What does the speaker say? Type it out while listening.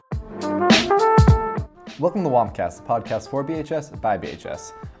Welcome to WampCast, the podcast for BHS by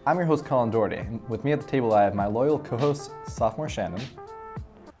BHS. I'm your host, Colin Doherty, and with me at the table I have my loyal co-host, sophomore Shannon.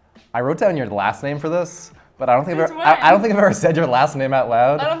 I wrote down your last name for this, but I don't think I've ever said your last name out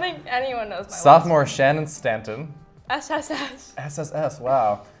loud. I don't think anyone knows my Sophomore Shannon Stanton. SSS. SSS,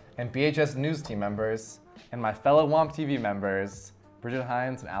 wow. And BHS News team members, and my fellow WampTV members, Bridget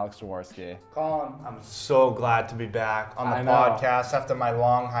and Alex. Colin, I'm so glad to be back on the podcast after my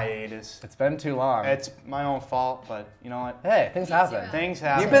long hiatus. It's been too long. It's my own fault, but you know what? Hey, things happen. Things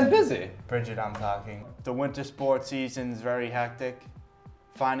happen. You've been busy. Bridget, I'm talking. The winter sports season is very hectic.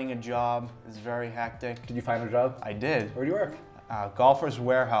 Finding a job is very hectic. Did you find a job? I did. Where do you work? Golfer's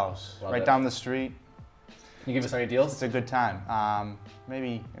Warehouse, Love right it. down the street. Can you give us any deals? It's a good time.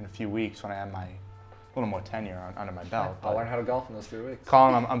 Maybe in a few weeks when I have my little more tenure under my belt. I'll learn how to golf in those 3 weeks.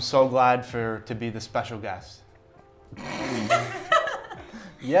 Colin, I'm so glad to be the special guest.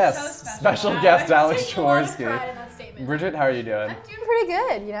 Yes, So special special. guest Alex Taking a lot of pride Jaworski. in that statement. Bridget, how are you doing? I'm doing pretty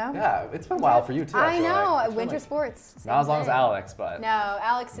good, you know? Yeah, it's been a while for you too. I feel know, like. It's been winter like- sports. Not as long as same thing. Alex, but No,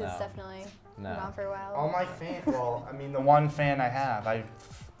 Alex is No. definitely No. been gone for a while. Oh, my fan. Well, I mean, the one fan I have. I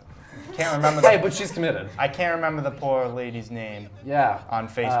can't remember. Hey, but she's committed. I can't remember the poor lady's name Yeah. on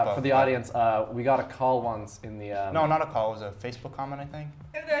Facebook. For the audience, we got a call once in the. No, not a call. It was a Facebook comment, I think.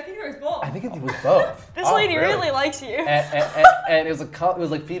 I think there was both. I think it was both. This Oh, lady really likes you. And it was it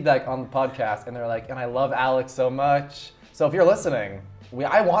was like feedback on the podcast, and they're like, and I love Alex so much. So if you're listening,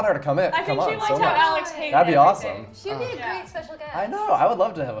 I want her to come in. I think come she on liked so how much. Alex hated That'd be everything. awesome. She'd be a Yeah. great special guest. I know. I would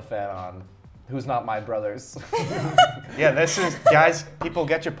love to have a fan on, who's not my brothers. Yeah, this is guys. People,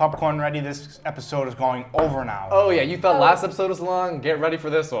 get your popcorn ready. This episode is going over an hour. Oh yeah, you thought last episode was long? Get ready for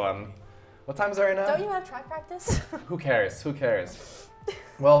this one. What time is it right now? Don't you have track practice? Who cares? Who cares?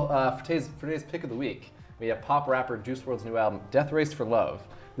 Well, for today's pick of the week, we have pop rapper Juice WRLD's new album, Death Race for Love.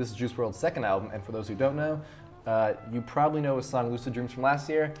 This is Juice WRLD's second album, and for those who don't know, you probably know his song Lucid Dreams from last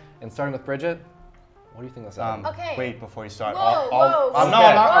year. And starting with Bridget, what do you think of this album? Okay. Wait, before you start. Whoa, whoa, No, I'm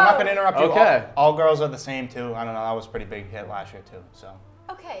okay. not going to interrupt you. Okay. All girls are the same too. I don't know. That was a pretty big hit last year too. So.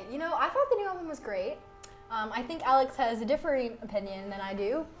 Okay, you know, I thought the new album was great. I think Alex has a differing opinion than I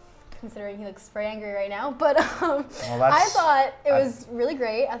do, considering he looks very angry right now. But I thought it was really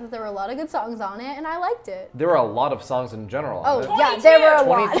great. I thought there were a lot of good songs on it, and I liked it. There were a lot of songs in general on it. Oh, yeah, there were a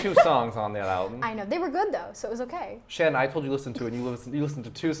lot. 22 songs on that album. I know, they were good though, so it was okay. Shannon, I told you to listen to it, and you listened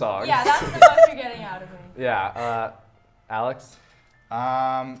to 2 songs. Yeah, that's the most you're getting out of me. Yeah, Alex?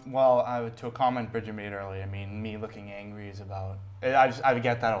 Well, to a comment Bridget made earlier, I mean, me looking angry is about. I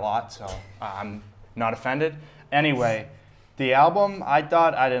get that a lot, so I'm not offended. Anyway, the album, I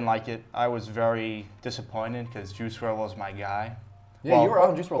didn't like it. I was very disappointed because Juice WRLD was my guy. Yeah, you were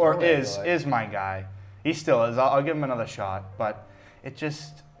on Juice WRLD. Or earlier, I feel like. is my guy. He still is. I'll give him another shot. But it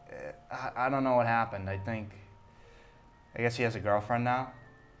just, I don't know what happened. I guess he has a girlfriend now.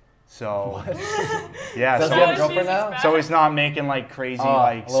 So, yeah. Does so he have a she's girlfriend now? back. so he's not making like crazy,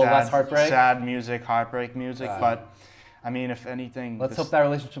 like a little less heartbreak? sad music, heartbreak music. Right. But I mean, if anything, Let's hope that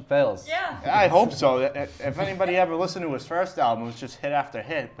relationship fails. Yeah. I hope so. If anybody ever listened to his first album, it was just hit after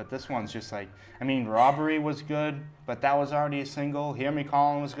hit. But this one's just like, I mean, Robbery was good, but that was already a single. Hear Me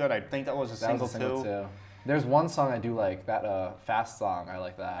Calling was good. I think that was a That single, was a single too. There's one song I do like, that Fast song, I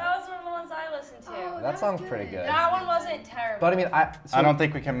like that. That was one of the ones I listened to. Oh, That was song's pretty good. That one wasn't terrible. But I mean, I don't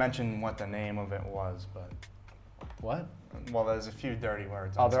think we can mention what the name of it was, but What? well, there's a few dirty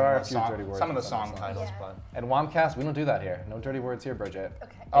words. Oh, on there some are of a the few song- dirty words Some of on the some of song the songs. titles, Yeah. but And WampCast, we don't do that here. No dirty words here, Bridget.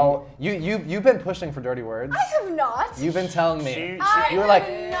 Okay. oh, You've been pushing for dirty words. I have not. You've been telling me. She- You were I like,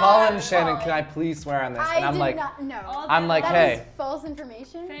 have not Colin, at Shannon, all. can I please swear on this? I And I'm did like, not, no. I'm like, That hey, is false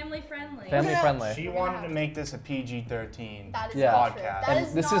information. Family friendly. family friendly. she wanted to make this a PG-13 That is Yeah. not true. podcast. That And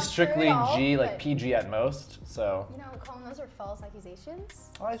is this not is strictly true at all, G, like but, PG at most. So. You know, Colin, those are false accusations.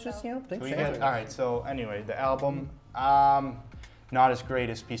 Oh, it's just, you know, things We change. get, all right, so anyway, the album, not as great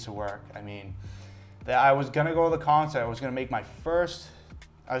as piece of work. I mean, I was gonna go to the concert. I was gonna make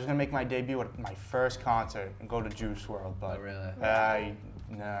my debut at my first concert and go to Juice WRLD, but Oh, really? I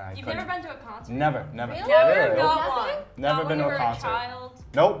You've couldn't. never been to a concert? Never. Never Really? got Nothing? one. Never Not been when to you a were concert. child.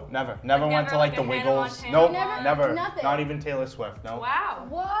 Nope, never went never to like the a Hannah Wiggles. Montana? Nope, Never? never. Nothing? Not even Taylor Swift. Nope. Wow.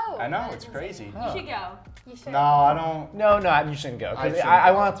 Whoa. I know, that it's is crazy. insane. You should go. You should. No, I don't. No, you shouldn't go. 'Cause I shouldn't I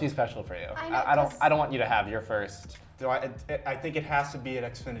go. want it to be special for you. I know, I don't. 'cause- I don't want you to have your first. I think it has to be at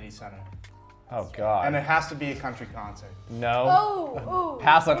Xfinity Center, Oh God. and it has to be a country concert. No. Oh,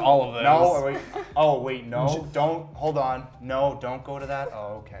 Pass on all of those. No, wait, no, don't, hold on. No, don't go to that.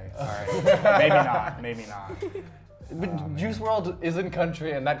 Oh, okay, all right. Maybe not. But Juice WRLD isn't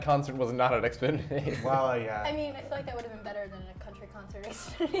country, and that concert was not at Xfinity. Well, yeah. I mean, I feel like that would have been better than a country concert concert at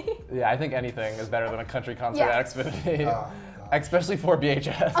Xfinity. Yeah, I think anything is better than a country concert Yeah. at Xfinity. Oh, Especially for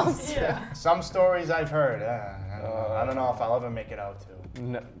VHS. Oh, yeah. some stories I've heard. I don't know if I'll ever make it out to.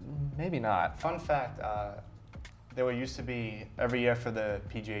 No, maybe not. Fun fact, there used to be, every year for the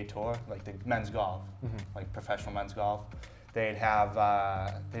PGA Tour, like the men's golf, like professional men's golf, they'd have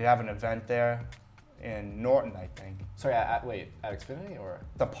an event there in Norton, I think. Sorry, at Xfinity or?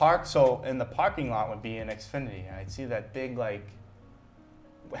 The park, so in the parking lot would be in Xfinity, and I'd see that big, like,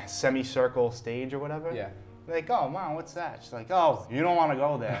 semicircle stage or whatever. Yeah. Like, oh, Mom, what's that? She's like, oh, you don't want to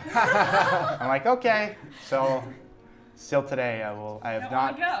go there. I'm like, okay. So, still today, I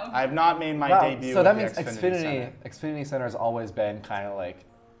have not made my debut. So that at means the Xfinity Center has always been kind of like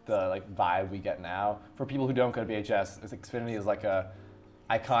the vibe we get now. For people who don't go to VHS, Xfinity is like a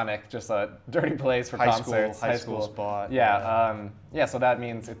iconic, just a dirty place for concerts. High school spot. Yeah. So that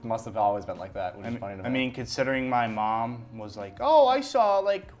means it must have always been like that, which is funny to me. I mean, considering my mom was like, oh, I saw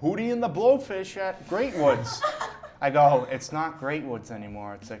like Hootie and the Blowfish at Great Woods. I go, it's not Great Woods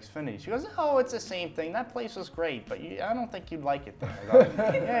anymore, it's Xfinity. She goes, oh, it's the same thing. That place was great, but I don't think you'd like it there. I go,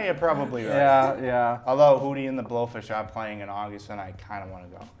 yeah, you're probably right. Yeah. Although Hootie and the Blowfish are playing in August, and I kind of want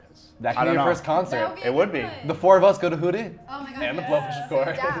to go. That could be your first concert. It would be. The four of us go to Hootie. Oh my god. And the Blowfish, of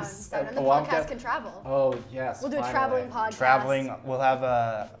course. Down. And the podcast can travel. Oh, yes. We'll do a traveling podcast. Traveling, we'll have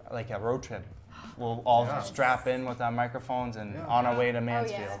a road trip. We'll all strap in with our microphones and on our way to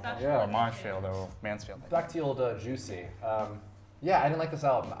Mansfield. Or Marshfield or Mansfield. Back to the old Juicy. Yeah, I didn't like this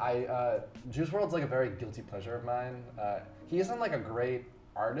album. Juice WRLD's like a very guilty pleasure of mine. He isn't like a great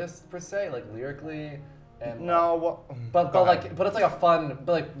artist per se, like lyrically. And, but it's like a fun.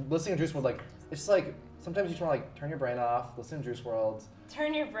 But like listening to Juice WRLD, like it's just like sometimes you just want to like turn your brain off, listen to Juice WRLD.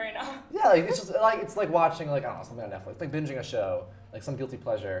 Turn your brain off. Yeah, like it's like watching like I don't know something on Netflix, like binging a show, like some guilty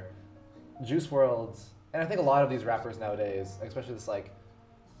pleasure. Juice WRLD, and I think a lot of these rappers nowadays, especially this like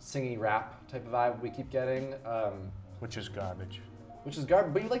singy rap type of vibe we keep getting, which is garbage. But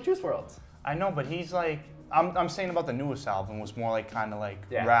you like Juice WRLD. I know, but he's like. I'm saying about the newest album was more like kind of like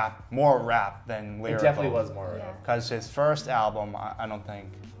rap, more rap than lyrical. It definitely was more rap. Because his first album, I don't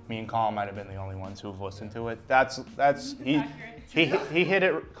think me and Colin might have been the only ones who've listened to it. He hit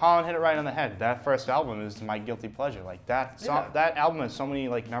it. Colin hit it right on the head. That first album is my guilty pleasure. Like that song, that album has so many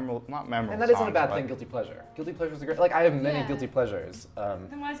like not memorable. And that isn't a bad thing. Guilty pleasure. Guilty pleasures are great. Like I have many guilty pleasures.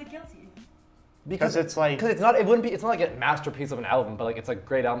 Then why is it guilty? Because it's like it's not like a masterpiece of an album, but like it's a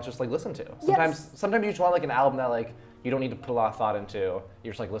great album to just like listen to. Sometimes you just want like an album that like you don't need to put a lot of thought into.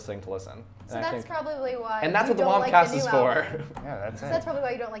 You're just like listening to listen. So that's probably why. And that's what the WampCast WampCast is for. Yeah, that's it. So that's probably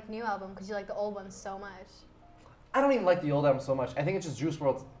why you don't like the new album because you like the old one so much. I don't even like the old album so much. I think it's just Juice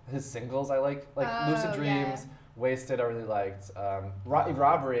WRLD, his singles I like Lucid Dreams, Wasted I really liked.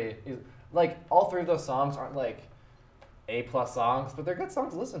 Robbery is like all three of those songs aren't like A+ songs, but they're good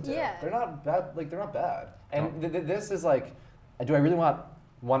songs to listen to. Yeah. They're not bad. Like they're not bad. And this is like, do I really want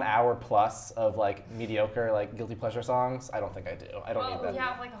 1 hour plus of like mediocre like guilty pleasure songs? I don't think I do. I don't need that. We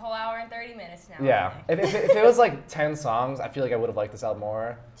have like a whole hour and 30 minutes now. Yeah. If it was like 10 songs, I feel like I would have liked this album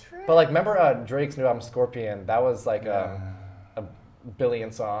more. True. But like, remember Drake's new album Scorpion? That was like a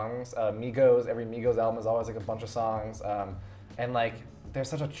billion songs. Every Migos album is always like a bunch of songs. And like, there's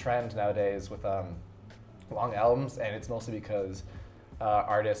such a trend nowadays with long albums, and it's mostly because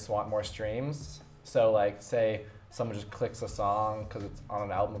artists want more streams. So like, say someone just clicks a song because it's on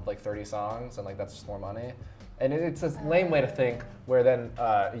an album of like 30 songs, and like that's just more money. And it's a lame way to think. Where then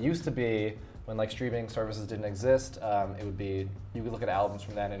it used to be when like streaming services didn't exist, it would be you could look at albums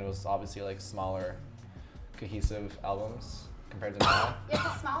from then, and it was obviously like smaller, cohesive albums compared to now. Yeah,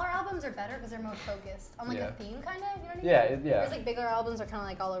 the smaller albums are better because they're more focused on like a theme, kind of. You know what I mean? Yeah. Whereas like bigger albums are kind of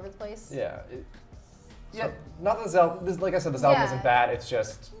like all over the place. Yeah. Not that this album. Like I said, this album isn't bad. It's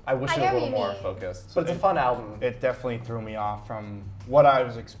just I wish it was a little more focused. But it's a fun album. It definitely threw me off from what I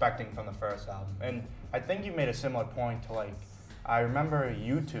was expecting from the first album. And I think you made a similar point to like, I remember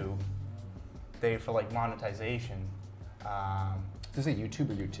YouTube. They for like monetization. Did you say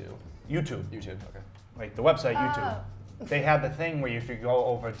YouTube or YouTube? YouTube. YouTube. Okay. Like the website YouTube. They had the thing where if you go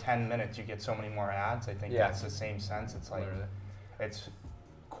over 10 minutes, you get so many more ads. I think that's the same sense. It's like it's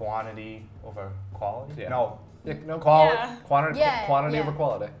quantity over quality. Yeah. No. Quantity over quality. Yeah. Quantity I over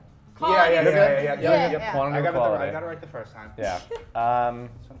quality. I got it right the first time. Yeah. Sometimes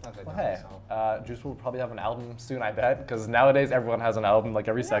I don't. Hey, Juice will probably have an album soon, I bet, because nowadays everyone has an album like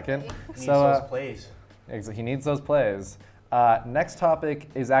every second. He needs those plays. He needs those plays. Next topic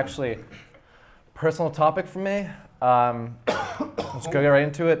is actually personal topic for me. Let's go get right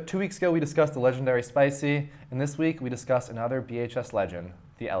into it. 2 weeks ago, we discussed the legendary Spicy, and this week we discuss another BHS legend,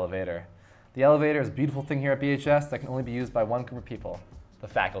 the Elevator. The elevator is a beautiful thing here at BHS that can only be used by one group of people, the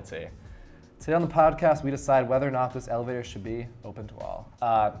faculty. Today on the podcast, we decide whether or not this elevator should be open to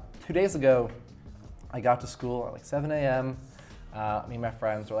all. 2 days ago, I got to school at like 7 a.m. Me and my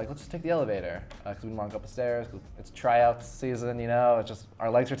friends were like, let's just take the elevator because we didn't want to go up the stairs. It's tryout season, you know. It's just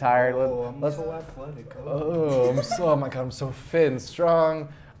our legs are tired. I'm so athletic. Oh my God, I'm so fit and strong.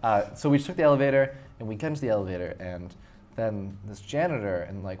 So we just took the elevator and we get into the elevator, and then this janitor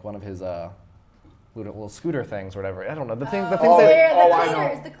and like one of his little scooter things or whatever. I don't know the things. The things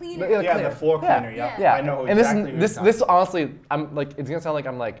The cleaners. The floor cleaner. Yeah. I know and exactly. this honestly, I'm like, it's gonna sound like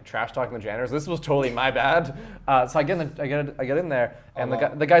I'm like trash talking the janitors. This was totally my bad. So I get in there, and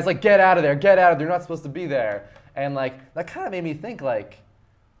the guy's like, get out of there, get out of there. You're not supposed to be there. And like that kind of made me think like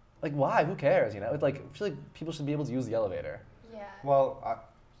why? Who cares? You know, it's like I feel like people should be able to use the elevator. Yeah. Well,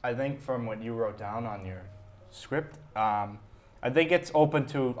 I think from what you wrote down on your script, I think it's open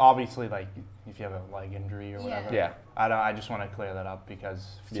to, obviously, like, if you have a leg injury or whatever. Yeah. I just want to clear that up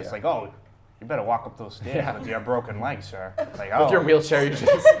because it's just like, oh, you better walk up those stairs with your broken leg, sir. It's like, oh. With your wheelchair, you just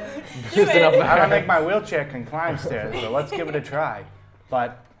boosting up there. I don't think my wheelchair can climb stairs, so let's give it a try.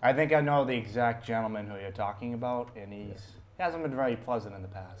 But I think I know the exact gentleman who you're talking about, and he hasn't been very pleasant in the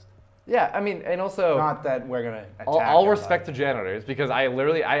past. Yeah, I mean, and also... Not that we're going to attack all him, respect to janitors, because I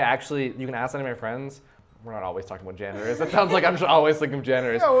actually, you can ask any of my friends, we're not always talking about janitors. That sounds like I'm just always thinking of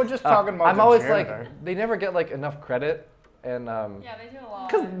janitors. No, we're just talking about I'm the always janitor. like, they never get like enough credit, and Yeah, they do a lot.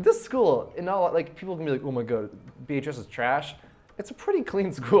 because this school, in all, like people can be like, oh my God, BHS is trash. It's a pretty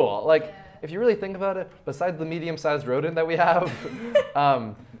clean school. Like, if you really think about it, besides the medium-sized rodent that we have,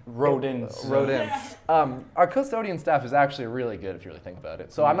 rodents. Our custodian staff is actually really good if you really think about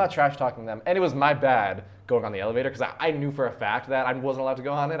it. So I'm not trash talking them, and it was my bad going on the elevator because I knew for a fact that I wasn't allowed to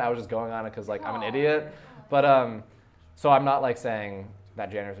go on it. I was just going on it because like I'm an idiot. But so I'm not like saying that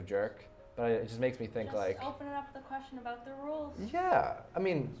janitor's a jerk, but it just makes me think Just like, open it up the question about the rules. yeah. I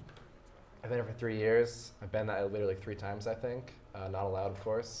mean, I've been here for 3 years. I've been in that elevator like 3 times, I think. Not allowed, of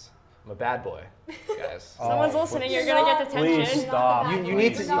course. I'm a bad boy, guys. Someone's listening, you're gonna get detention. Please stop. You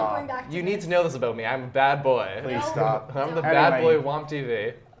need to you need to know this about me. I'm a bad boy. Please stop. I'm the Anyway. bad boy of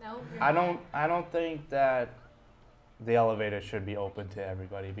WampTV. No. I don't think that the elevator should be open to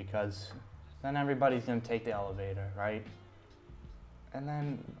everybody because then everybody's gonna take the elevator, right? And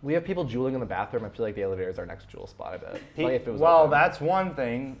then We have people juuling in the bathroom. I feel like the elevator is our next jewel spot. I bet. Like if it was well, open. that's one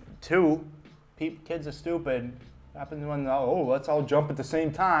thing. 2, kids are stupid. Happens when let's all jump at the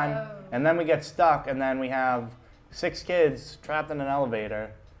same time, and then we get stuck, and then we have 6 kids trapped in an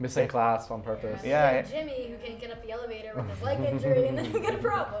elevator. Missing class on purpose. Yeah. Jimmy, who can't get up the elevator with his leg injury, and then we get a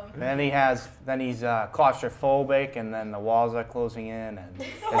problem. Then he's claustrophobic, and then the walls are closing in, and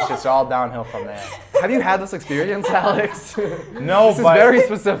it's just all downhill from there. Have you had this experience, Alex? No, This is but very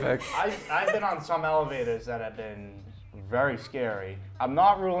specific. I've been on some elevators that have been very scary. I'm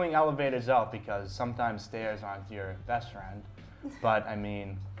not ruling elevators out because sometimes stairs aren't your best friend, but I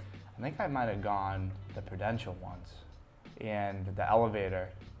mean, I think I might have gone the Prudential once, and the elevator,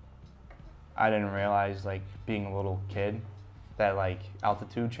 I didn't realize, like, being a little kid, that, like,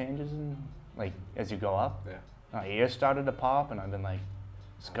 altitude changes and, like, as you go up. Yeah. My ears started to pop, and I've been, like,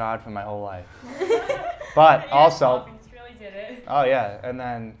 scarred for my whole life. But also, You just really did it. oh yeah, and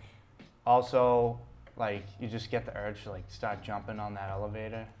then also, like, you just get the urge to, like, start jumping on that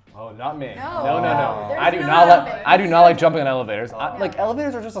elevator. Oh, not me. No. No. There's I do no not jumping. like. I do not like jumping on elevators. No. Like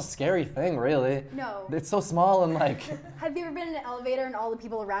elevators are just a scary thing, really. No. It's so small and like. Have you ever been in an elevator and all the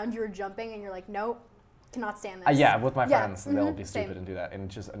people around you are jumping and you're like, nope, cannot stand this? Yeah, with my Yeah, friends, they'll be same. stupid and do that, and it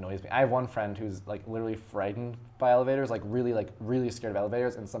just annoys me. I have one friend who's like literally frightened by elevators, like really scared of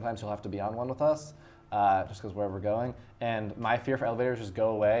elevators, and sometimes he'll have to be on one with us, just because wherever we're going. And my fear for elevators just go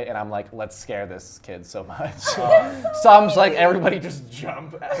away, and I'm like, let's scare this kid so much. So I'm just like, everybody just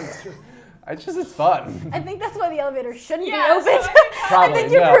jump. It's fun. I think that's why the elevator shouldn't Yeah, be open. so I think Probably, I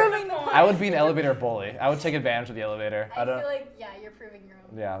think you're no. proving the point. I would be an elevator bully. I would take advantage of the elevator. I feel like, yeah, you're proving your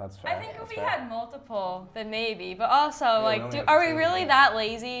own. Yeah, that's fair. I think if That's we fair. had multiple, then maybe. But also, we like, only have are we 2, really yeah. that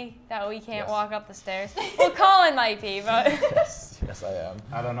lazy that we can't Yes. walk up the stairs? Well, Colin might be, but Yes, I am.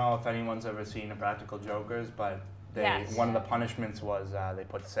 I don't know if anyone's ever seen the Practical Jokers, but Yes. one of the punishments was they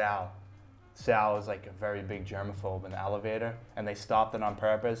put Sal. Sal is like a very big germaphobe in the elevator, and they stopped it on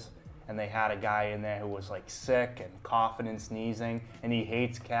purpose. And they had a guy in there who was like sick and coughing and sneezing, and he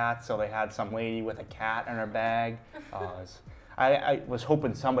hates cats, so they had some lady with a cat in her bag. I was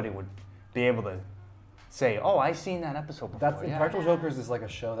hoping somebody would be able to say, "Oh, I seen that episode before." That's yeah. Practical Jokers is like a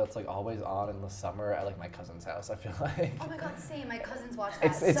show that's like always on in the summer at like my cousin's house. I feel like Oh my god, same. My cousins watch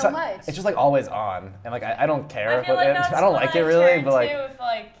that it's so much. It's just like always on, and like I don't care I feel about like it. that's I don't what like I it really, turn but like to if,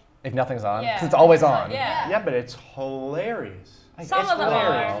 like, If nothing's on, Yeah. because it's always on. Yeah. Yeah, but it's hilarious. Some It's of them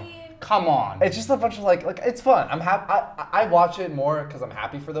hilarious. are. Come on. It's just a bunch of like it's fun. I'm happy. I watch it more because I'm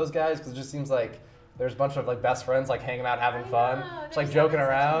happy for those guys because it just seems like there's a bunch of like best friends like hanging out having fun, just like joking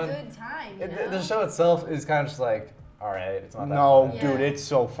around. Good time. You know? The show itself is kind of just like, all right, it's not that No, fun. dude, Yeah. it's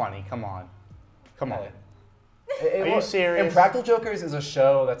so funny. Come on. Come on. Are you serious? Impractical Jokers is a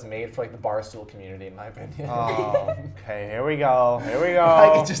show that's made for like the Barstool community, in my opinion. Oh, okay. Here we go. Here we go.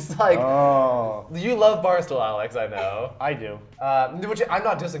 Like it's just like Oh, you love Barstool, Alex. I know. I do. Which I'm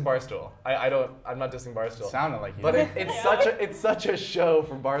not dissing Barstool. I'm not dissing Barstool. Sounded like you. But it's such a show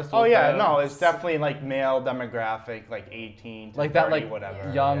for Barstool. Oh yeah, fans. no, it's definitely like male demographic, like 18 to like 30, that, like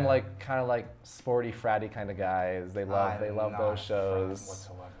whatever. young, yeah. like kind of like sporty, fratty kind of guys. They love I'm not those a fan shows.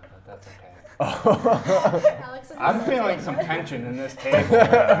 whatsoever, but that's okay. Alex is I'm the feeling same. some tension in this table.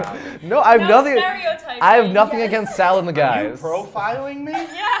 Right No, I have nothing. Stereotyping. I have nothing Yes. against Sal and the now. Are you guys. profiling me?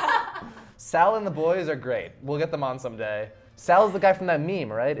 Yeah. Sal and the boys are great. We'll get them on someday. Sal is the guy from that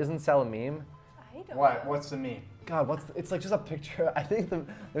meme, right? Isn't Sal a meme? I don't What? know. What's the meme? God, it's like just a picture. I think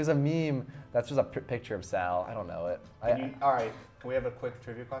there's a meme that's just a picture of Sal. I don't know it. All right. Can we have a quick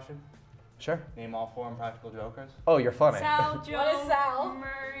trivia question? Sure. Name all 4 Impractical Jokers. Oh, you're funny. Sal, Joe, What is Sal?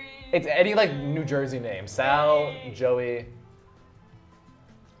 Murray. It's any like New Jersey name. Sal, Hey. Joey,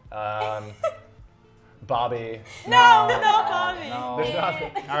 Bobby. No, Bobby. No. There's not.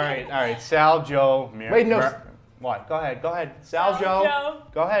 All right. Sal, Joe, Wait, no. What? Go ahead. Sal, Sal, Joe. Joe.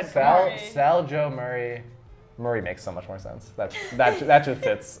 Go ahead. Sal, Murray. Sal, Joe, Murray. Murray makes so much more sense. That just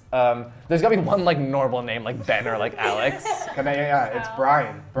fits. There's gotta be one like normal name like Ben or like Alex. Yeah, it's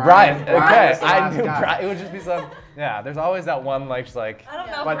Brian. Brian. Okay, is the I last knew guy. Brian. It would just be some. Yeah, there's always that one like just like. I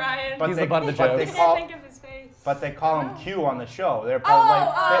don't know But- Brian. but He's they- the butt of the but they jokes. I call- can't think of his face. But they call him Q on the show. They're probably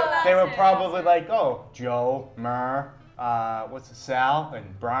oh, they were that's it, probably that's like, oh, Joe, Mur, what's it, Sal,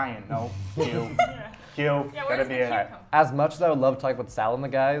 and Brian. No, Q. Q. Yeah, Gotta where's be the it. Q come? As much as I would love to talk about Sal and the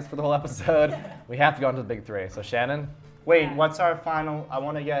guys for the whole episode, we have to go on to the big three. So Shannon, Wait, Yeah. what's our final? I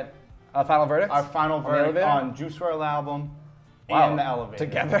want to get final verdict. our final the verdict elevator? on Juice WRLD album Wow. and the elevator.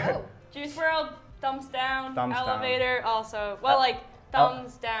 Together. Oh. Juice WRLD, thumbs down. Thumbs down. Elevator also. Well, like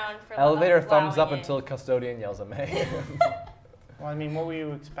thumbs down for Elevator allowing thumbs up it. until custodian yells at me. Well, I mean, what were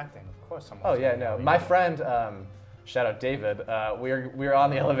you expecting? Of course, someone. Oh yeah, no. My friend, shout out David. We were on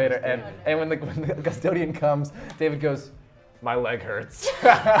the elevator, and when the custodian comes, David goes, "My leg hurts."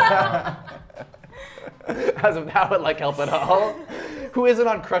 As if that would like help at all. Who isn't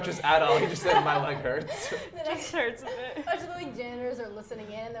on crutches at all? He just said, "My leg hurts." Just hurts a bit. I just feel like janitors are listening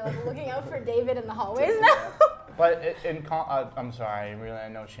in. They're like looking out for David in the hallways now. But I'm sorry, really, I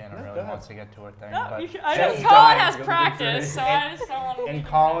know Shannon No, go really ahead. wants to get to her thing. No, but I know Shannon's Colin dying has to go to the big practice, three. so I just don't want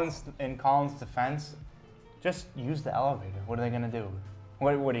to. in Colin's defense, just use the elevator. What are they gonna do?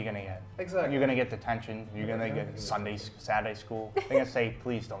 What are you gonna get? Exactly. You're gonna get detention. You're gonna get Saturday school. They're gonna say,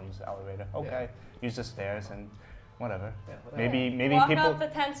 please don't use the elevator. Okay, use the stairs and whatever. Yeah, whatever. Maybe Walk people. up the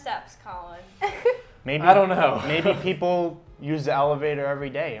 10 steps, Colin. Maybe I don't know. Maybe people use the elevator every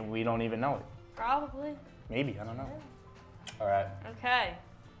day and we don't even know it. Probably. Maybe, I don't know. All right. Okay.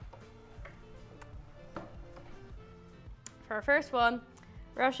 For our first one,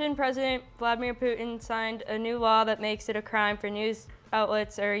 Russian President Vladimir Putin signed a new law that makes it a crime for news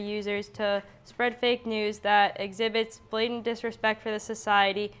outlets or users to spread fake news that exhibits blatant disrespect for the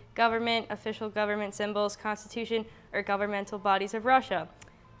society, government, official government symbols, constitution, or governmental bodies of Russia.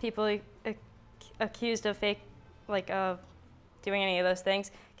 People accused of of doing any of those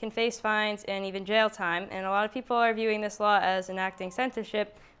things can face fines and even jail time, and a lot of people are viewing this law as enacting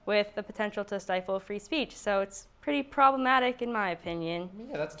censorship with the potential to stifle free speech. So it's pretty problematic in my opinion.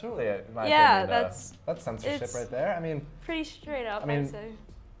 Yeah, that's totally it. In my Yeah, opinion, that's censorship it's- right there. I mean, Pretty straight up, I mean, I'd say.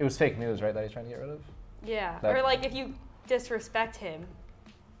 it was fake news, right? That he's trying to get rid of. Yeah, that- or like if you disrespect him,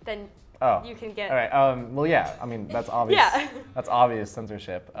 then Oh. you can get. All right. Well, yeah. I mean, that's obvious. Yeah. That's obvious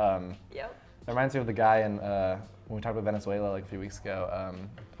censorship. Yep. It reminds me of the guy in when we talked about Venezuela like a few weeks ago.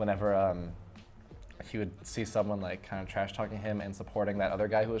 Whenever he would see someone like kind of trash talking him and supporting that other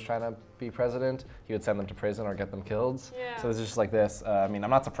guy who was trying to be president, he would send them to prison or get them killed. Yeah. So it's just like this. I mean, I'm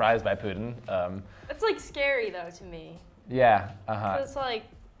not surprised by Putin. It's like scary though to me. Yeah. Uh-huh. It's like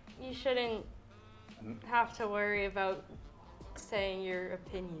you shouldn't have to worry about saying your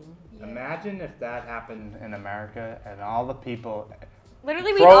opinion. Imagine if that happened in America and all the people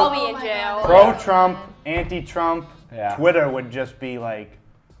Literally, we'd Pro- all be Oh in my jail. God. pro-Trump, anti-Trump, Yeah. Twitter would just be like,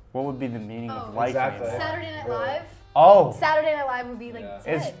 what would be the meaning of Oh. life Exactly. anymore? Saturday Night Really. Live, Oh. Saturday Night Live would be like,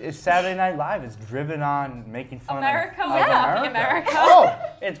 It's Saturday Night Live is driven on making fun America of might not be America. America. Oh,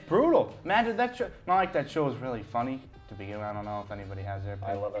 it's brutal. Imagine that show. Not like that show is really funny to begin with. I don't know if anybody has their.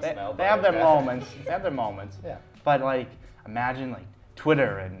 I love they, SNL. they have their moments. They have their moments. Yeah. But like, imagine like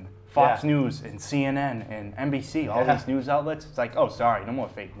Twitter and Fox News and CNN and NBC, all these news outlets. It's like, oh, sorry, no more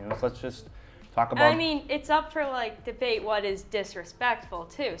fake news. Let's just talk about. I mean, it's up for like debate what is disrespectful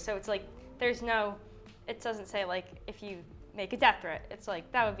too. So it's like there's no. It doesn't say like if you make a death threat. It's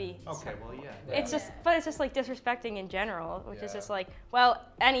like that would be. Okay, well, yeah. It's just, but it's just like disrespecting in general, which is just like, well,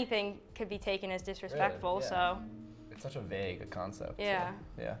 anything could be taken as disrespectful. Really? So. It's such a vague concept. Yeah.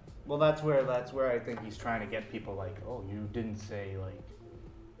 So, yeah. Well, that's where I think he's trying to get people like, oh, you didn't say like,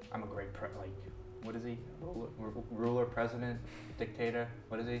 I'm a great like, what is he? Ruler, president, dictator.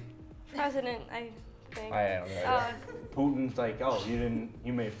 What is he? President, I think. I don't know. Putin's like, oh,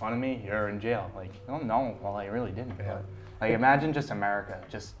 you made fun of me. You're in jail. Like, oh no, well, I really didn't. Yeah. Like, imagine just America,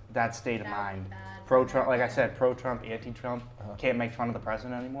 just that state of mind. Pro-Trump, like I said, pro-Trump, anti-Trump. Can't make fun of the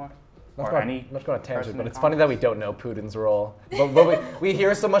president anymore. Not going on a tangent, but it's funny that we don't know Putin's role. But we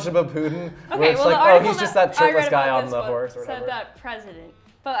hear so much about Putin. Where it's like, oh, he's just that shirtless guy on the horse or whatever. Said that president,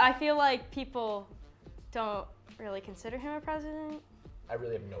 but I feel like people don't really consider him a president. I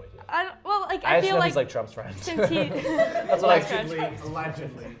really have no idea. I feel like he's like Trump's friend. Since he That's what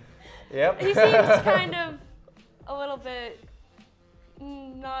allegedly. Yep. He seems kind of a little bit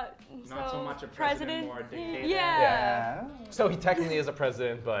not so much a president, more a dictator. Yeah. So he technically is a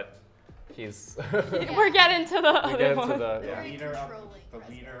president, but he's. We're getting to the other one. The leader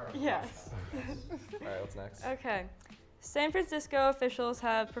of Yes. All right, what's next? Okay. San Francisco officials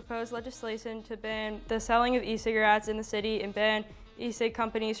have proposed legislation to ban the selling of e-cigarettes in the city and ban e-cig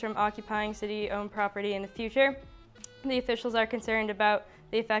companies from occupying city-owned property in the future. The officials are concerned about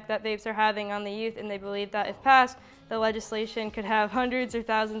the effect that vapes are having on the youth, and they believe that if passed, the legislation could have hundreds or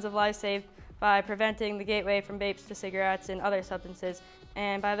thousands of lives saved by preventing the gateway from vapes to cigarettes and other substances.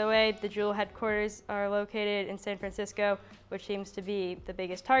 And by the way, the Juul headquarters are located in San Francisco, which seems to be the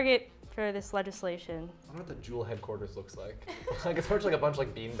biggest target for this legislation. I wonder what the Juul headquarters looks like. Like it's much like a bunch of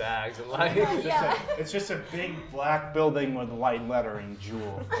like bean bags and like. It's just a big black building with white lettering,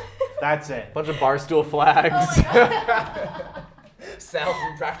 Juul. That's it. Bunch of Barstool flags. Oh Sal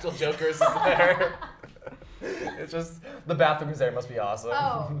from Practical Jokers is there. It's just the bathrooms there must be awesome.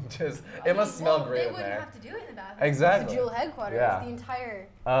 Oh. It must smell great They in wouldn't there. have to do it in the bathroom. Exactly. It's the Juul headquarters. Yeah. The entire.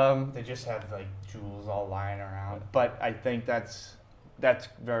 They just have like jewels all lying around. But I think that's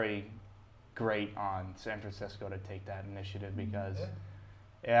very great on San Francisco to take that initiative because,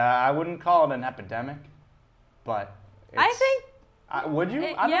 I wouldn't call it an epidemic, but I think. Would you?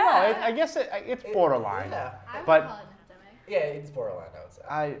 I don't know. I guess it's borderline. Yeah. I would But- call it an epidemic. Yeah, it's borderline, I would say.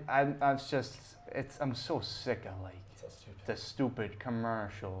 I'm so sick of like So stupid. the stupid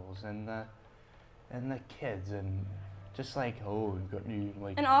commercials and the kids and just like you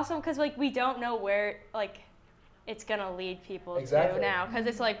like. And also because like we don't know where like it's gonna lead people Exactly. to now, because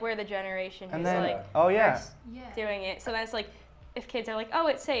it's like we're the generation who's And then like first Yeah. doing it. So then it's like if kids are like, oh,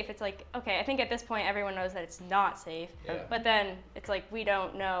 it's safe, it's like, okay, I think at this point everyone knows that it's not safe. Yeah. But then it's like we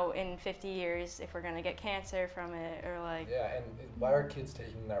don't know in 50 years if we're gonna get cancer from it or like. Yeah, and why are kids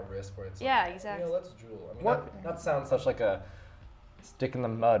taking that risk where it's Yeah, like, exactly. let's Juul. I mean, not sound such like a stick in the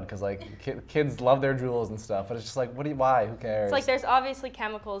mud, because like kids love their Juuls and stuff, but it's just like, why? Who cares? It's like there's obviously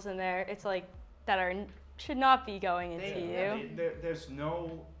chemicals in there. It's like that should not be going into you. There's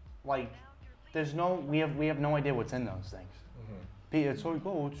no we have no idea what's in those things. It's like,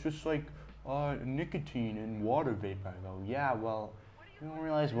 it's just like nicotine and water vapor. I go, yeah, well, you don't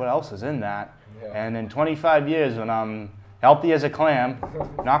realize what else is in that. Yeah. And in 25 years, when I'm healthy as a clam,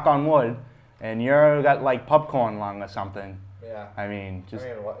 knock on wood, and you're got like popcorn lung or something. Yeah. I mean, just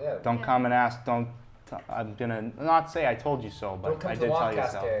yeah. don't come and ask. I'm gonna not say I told you so, Don't but come I to did the tell you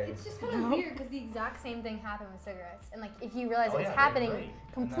WampCast so. day. It's just kind of weird because the exact same thing happened with cigarettes, and like if you realize Oh, it's yeah, happening they agree.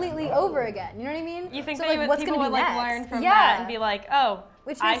 completely over again, you know what I mean? You think so, that like, what's people gonna would be like next? learn from yeah. that and be like, oh,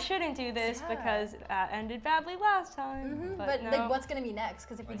 Which I makes- shouldn't do this Yeah. because that ended badly last time. Mhm, But, no. like, what's gonna be next?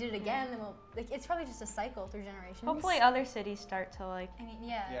 Because if we did it again, then it's probably just a cycle through generations. Hopefully other cities start to like I mean,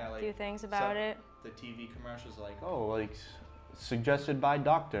 yeah. do things about it. The TV commercials are like, suggested by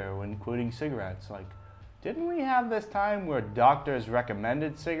doctor when quitting cigarettes. Like, didn't we have this time where doctors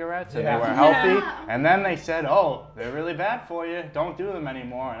recommended cigarettes and Yeah. they were healthy, Yeah. and then they said, oh, they're really bad for you, don't do them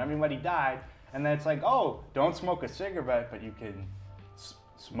anymore, and everybody died. And then it's like, oh, don't smoke a cigarette, but you can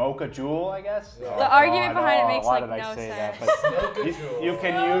smoke a Juul, I guess. Yeah. Oh, The argument God, behind it makes, why like, did I no say sense. That? Smoke a But Juul. you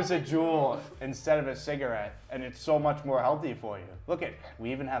can use a Juul instead of a cigarette, and it's so much more healthy for you. Look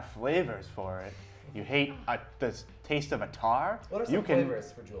we even have flavors for it. You hate the taste of a tar. What are some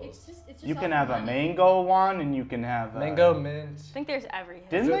flavors for Juuls? It's just You can have a mango one, and you can have mango, mint. I think there's everything.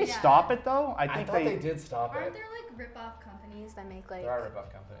 Didn't they stop it though? I thought they did stop Aren't it. there like rip-off companies that make like? There are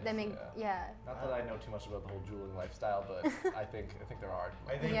rip-off companies. That make Not that I know too much about the whole Juuling lifestyle, but I think there are.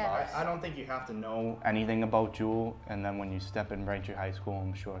 I think Yeah. I don't think you have to know anything about Juul, and then when you step in Braintree High School,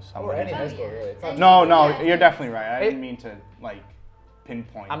 I'm sure Or somebody. any high school, really. It's not No, you're definitely right. I didn't mean to like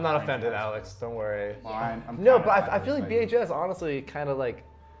pinpoint. I'm not Braintree offended, High School. Alex. Don't worry. Well, I'm No, kinda but I offended feel like by you. BHS honestly kind of like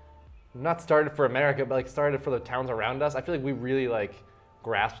not started for America, but like started for the towns around us. I feel like we really like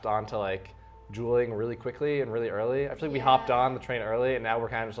grasped onto like Juuling really quickly and really early. I feel like we hopped on the train early, and now we're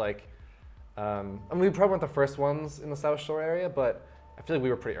kind of just like, I mean, we probably weren't the first ones in the South Shore area, but I feel like we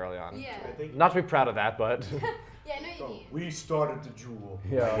were pretty early on. Yeah. Not to be proud of that, but Yeah, I know you mean. We started the Juul.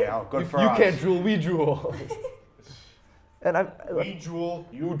 yeah, good for you us. can't drool, we drool. And We drool,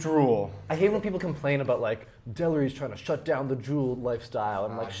 you drool. I hate when people complain about like Dellery's trying to shut down the Juul lifestyle.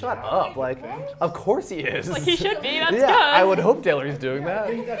 I'm like, shut yeah. up! Like, of course he is. Like he should be. That's yeah, good. I would hope Dellery's doing I that.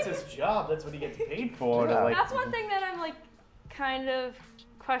 think that's his job. That's what he gets paid for. Yeah. To, like, That's one thing that I'm like kind of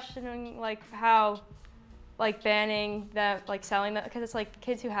questioning, like how like banning that, like selling them, because it's like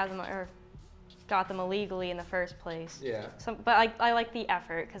kids who have them or got them illegally in the first place. Yeah. But I like the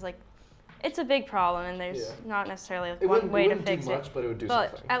effort because like it's a big problem and there's Yeah. not necessarily It one way to wouldn't fix do much, it. but it would do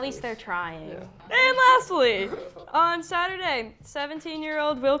But something. at least they're trying. Yeah. And lastly, on Saturday,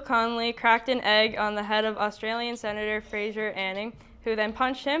 17-year-old Will Connolly cracked an egg on the head of Australian Senator Fraser Anning, who then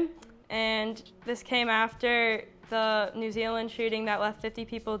punched him. And this came after the New Zealand shooting that left 50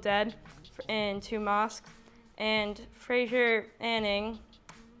 people dead in 2 mosques. And Fraser Anning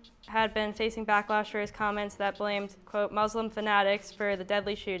had been facing backlash for his comments that blamed, quote, Muslim fanatics for the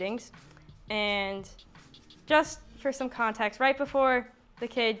deadly shootings. And just for some context, right before the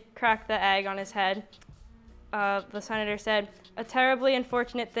kid cracked the egg on his head, the senator said, "A terribly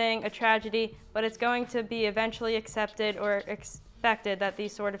unfortunate thing, a tragedy, but it's going to be eventually accepted or expected that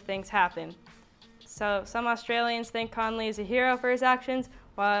these sort of things happen." So some Australians think Connolly is a hero for his actions,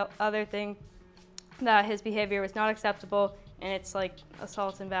 while others think that his behavior was not acceptable, and it's like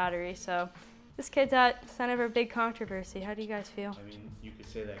assault and battery. So this kid's at the center of a big controversy. How do you guys feel? I mean, you could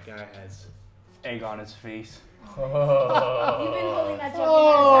say that guy has egg on his face. You've been holding that joke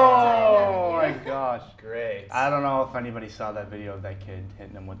Oh the my gosh. Great. I don't know if anybody saw that video of that kid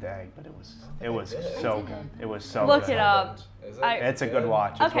hitting him with the egg, but it was so good. It was so Look good. it up. Is It's a good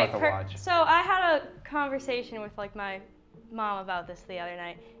watch. It's Okay, worth a watch. so I had a conversation with like my mom about this the other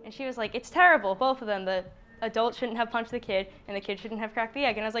night, and she was like, "It's terrible, both of them. The adult shouldn't have punched the kid, and the kid shouldn't have cracked the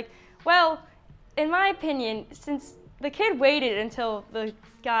egg." And I was like, "Well, in my opinion, since the kid waited until the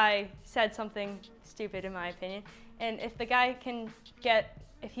guy said something stupid, in my opinion, and if the guy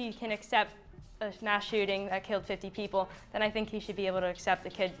if he can accept a mass shooting that killed 50 people, then I think he should be able to accept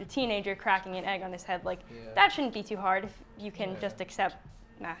the teenager cracking an egg on his head. Like, that shouldn't be too hard if you can just accept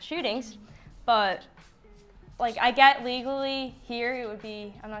mass shootings. But, like, I get legally here it would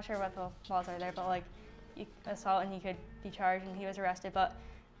be, I'm not sure what the laws are there, but, like, assault and he could be charged and he was arrested. But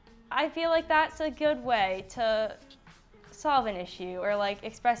I feel like that's a good way to solve an issue or, like,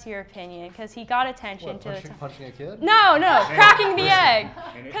 express your opinion, because he got attention punching a kid? No, cracking the egg.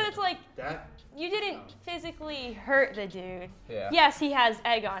 Because it's like, That you didn't physically hurt the dude. Yeah. Yes, he has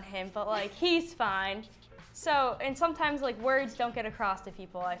egg on him, but like he's fine. So, and sometimes like words don't get across to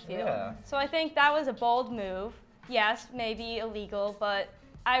people, I feel. Yeah. So I think that was a bold move. Yes, maybe illegal, but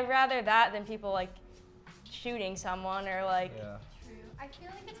I'd rather that than people like shooting someone or like. Yeah. True. I feel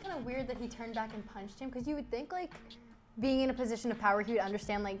like it's kind of weird that he turned back and punched him, because you would think like being in a position of power, he would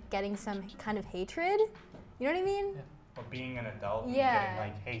understand like getting some kind of hatred. You know what I mean? Yeah. or being an adult and Yeah. getting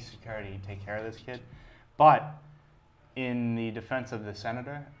like, hey, security, take care of this kid. But in the defense of the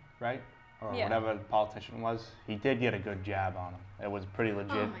senator, right, or Yeah. whatever the politician was, he did get a good jab on him. It was pretty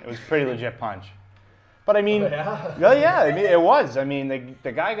legit. Oh my It was a pretty legit punch. But I mean, yeah? yeah, I mean, it was. I mean,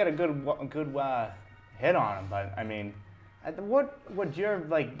 the guy got a good hit on him. But I mean, what would you're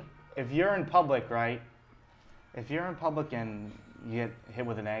like, if you're in public, right? If you're in public and you get hit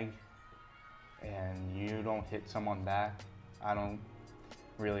with an egg, and you don't hit someone back, I don't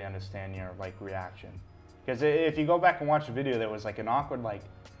really understand your like reaction. Because if you go back and watch the video, there was like an awkward like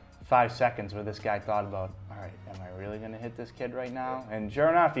 5 seconds where this guy thought about, all right, am I really gonna hit this kid right now? And sure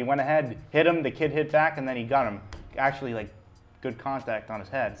enough, he went ahead, hit him, the kid hit back, and then he got him. Actually like good contact on his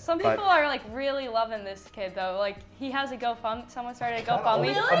head. Some but- people are like really loving this kid though. Like he has a GoFundMe. Someone started a God,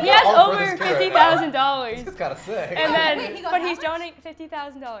 GoFundMe. really? He has I'm all for over this kid right $50,000. It's kind of sick. And then, Wait, he got but he's how much? donating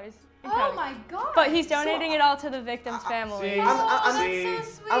 $50,000. Oh my god. But he's donating it all to the victim's family. See? Oh, See? that's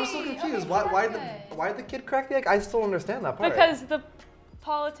so sweet. I'm so confused. Okay, Why did the kid crack the egg? I still don't understand that part. Because the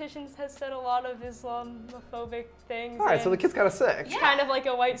politicians has said a lot of Islamophobic things. All right, so the and kid's kind of sick. he's kind of like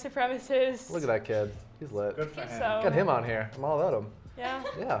a white supremacist. Look at that kid. He's lit. Good for him. So Got him on here. I'm all about him. yeah.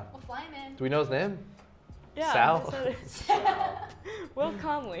 Yeah. We'll fly him in. Do we know his name? Yeah. Sal? I said it. Will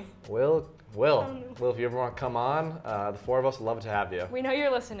Conley. Will, if you ever want to come on, the four of us would love to have you. We know you're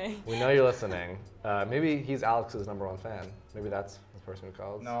listening. We know you're listening. Maybe he's Alex's #1 fan. Maybe that's the person who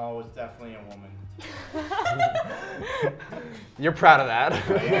calls. No, it was definitely a woman. You're proud of that.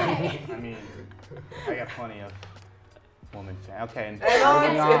 I mean, I got plenty of woman fans. Okay, and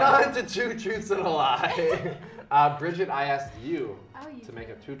And on to Two Truths and a Lie. Bridget, I asked you to make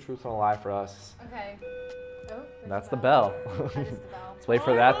a Two Truths and a Lie for us. Okay. Oh, That's the bell. That is the bell. Let's wait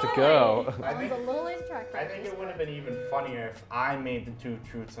for that to go. I That think, one's a little late to track. I think it would have been even funnier if I made the 2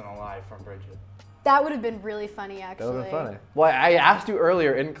 truths and a lie from Bridget. That would have been really funny, That actually. would have been funny. Well, I asked you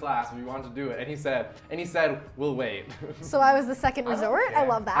earlier in class if you wanted to do it, and he said, we'll wait. So I was the second resort. I care.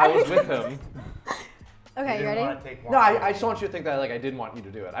 love that. I was with him. Okay, you didn't ready? want to take one No, I over. just want you to think that like I didn't want you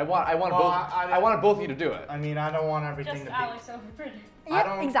to do it. I wanted Well, both. I- I wanted both of you to do it. I mean, I don't want everything Just to be. Alex over Bridget. I Yep,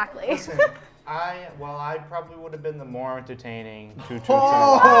 don't, exactly. Listen, I probably would have been the more entertaining 2 truths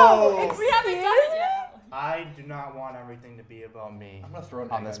Oh! and a lie. We haven't done it yet. I do not want everything to be be about me I'm gonna throw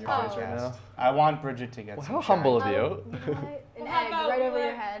an on egg this on your face right podcast. now. I want Bridget to get Well, some how humble shine. of you. You know what? An Well, how egg about right we over your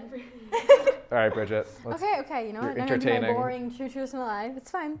let head. All right, Bridget. Let's, Okay, you know You're what? I'm gonna do my entertaining. boring true truths and a lie.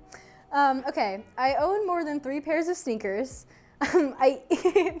 It's fine. Okay, I own more than 3 pairs of sneakers.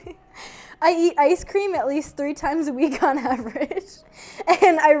 I eat ice cream at least 3 times a week on average,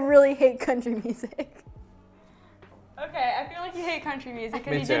 and I really hate country music. Okay, I feel like you hate country music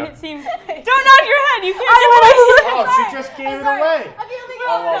Me because you too. didn't seem. Don't nod your head. You can't. Oh, she just gave it away. I feel like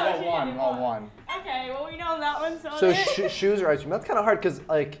Oh, she well, did one, one. Okay, well we know that one's on So it. shoes or ice cream? That's kind of hard because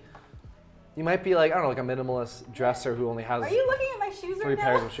like, you might be like I don't know, like a minimalist dresser who only has Are you looking at my shoes 3 right now?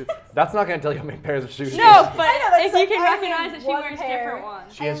 pairs of shoes. That's not gonna tell you how many pairs of shoes. No, but I know, that's if you like can I only recognize that she one wears pair. different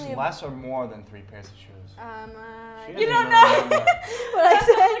ones. She has only- less or more than 3 pairs of shoes. She You doesn't don't even know. remember. What I That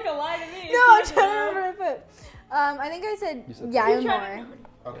said? sounds like a lie to me. No, I'm trying to remember what I put. I think I said, You said yeah, I You own tried to-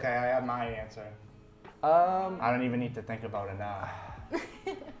 more. Okay, I have my answer. Um. I don't even need to think about it now.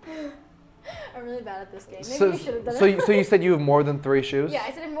 I'm really bad at this game. Maybe So, you should have done so, it. so you said you have more than 3 shoes? Yeah,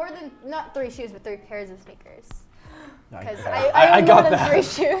 I said more than, not 3 shoes, but 3 pairs of sneakers. Because Okay. I own got more than that. 3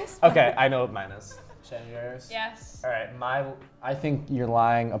 shoes. Okay, I know what mine is. Shannon, yours? Yes. All right, I think you're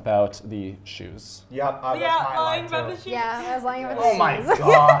lying about the shoes. Yep, that's Yeah, my lying line about too. the shoes. Yeah, I was lying about the Oh shoes. my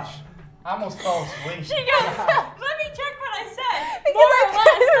gosh. I almost fell asleep. She goes, let me check what I said. Because More I or less,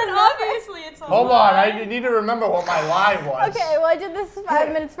 couldn't then obviously it's a Hold lie. on, I need to remember what my lie was. Okay, well, I did this 5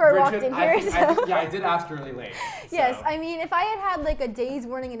 minutes before I walked in here. So. I did ask really late. Yes, I mean, if I had had like a day's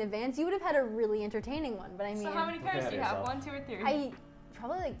warning in advance, you would have had a really entertaining one. But I mean, So how many pairs do you have? 1, 2, or 3? I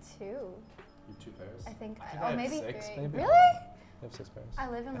probably like 2. You have 2 pairs? I think. I Oh, have maybe 6, 3. maybe. Really? You have 6 pairs. I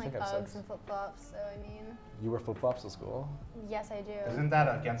live in I like think I have Uggs 6. and flip flops, so I mean, You wear flip-flops to school? yes, I do. Isn't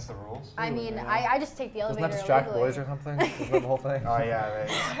that against the rules? I mean, yeah. I just take the Doesn't elevator. that distract illegally. boys or something? Isn't that the whole thing? Oh yeah,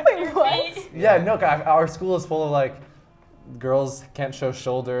 right. Wait, what? Yeah, no, 'cause our school is full of like girls can't show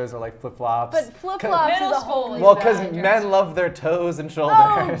shoulders or like flip-flops. But flip flops is Middle a school whole. is Well, bad. because men love their toes and Oh,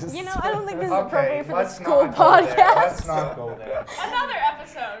 shoulders. you know, I don't think this is Okay, appropriate for the let's school not go there. podcast. Let's not go there. Another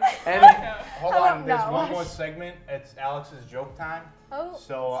episode. And- Okay. Hold I on, don't there's know. one more segment. It's Alex's joke time. Oh,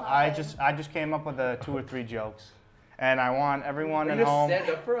 So it's not I good. just came up with 2 or 3 jokes, and I want everyone Are at you gonna home. stand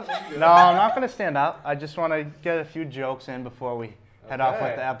up for us? No, I'm not gonna stand up. I just want to get a few jokes in before we head off with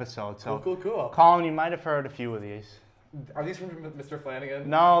Okay. the episode. So, Cool. Colin, you might have heard a few of these. Are these from Mr. Flanagan?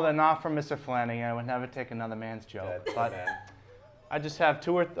 No, they're not from Mr. Flanagan. I would never take another man's joke. Good, But man. I just have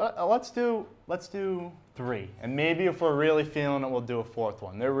 2 or let's do 3, and maybe if we're really feeling it, we'll do a 4th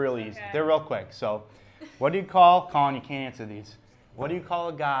one. They're really easy. Okay. They're real quick. So, what do you call Colin? You can't answer these. What do you call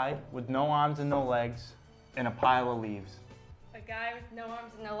a guy with no arms and no legs and a pile of leaves? A guy with no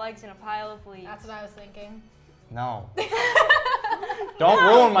arms and no legs and a pile of leaves. That's what I was thinking. No. Don't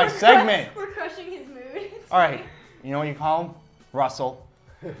ruin my segment. We're crushing his mood. All right. You know what you call him? Russell.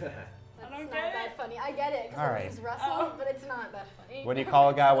 That's don't not get that it. funny. I get it because All it right. leaves Russell, Oh. but it's not that funny. What do you call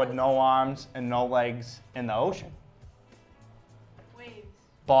a guy with no arms and no legs in the ocean? Waves.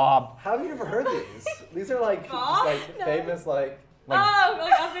 Bob. How have you never heard these? These are like, Bob? just, like famous like. Like, Oh,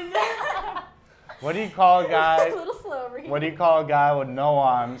 like up and down. what do you call a a guy? little slow over What do you call a guy with no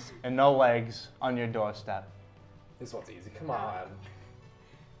arms and no legs on your doorstep? This one's easy. Come on.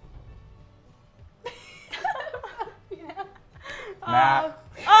 Matt.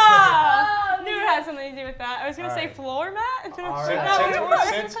 Knew it had something to do with that. I was gonna say floor mat. And then All I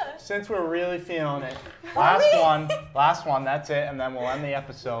right. Since we're really feeling it, last one, that's it, and then we'll end the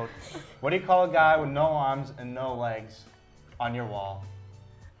episode. What do you call a guy with no arms and no legs on your wall?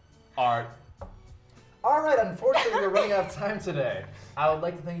 Art. All right, unfortunately, we're running out of time today. I would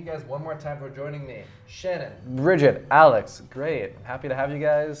like to thank you guys one more time for joining me. Shannon, Bridget, Alex, great. I'm happy to have you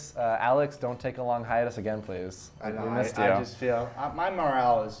guys. Alex, don't take a long hiatus again, please. I know, We missed you. I just feel, my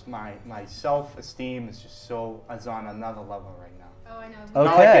morale is, my self-esteem is just is on another level right now. Oh, I know.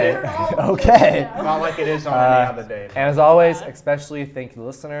 Okay. Okay. Not like it is on any other day. And as always, especially thank you to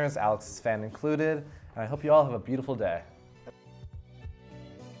listeners, Alex's fan included. And I hope you all have a beautiful day.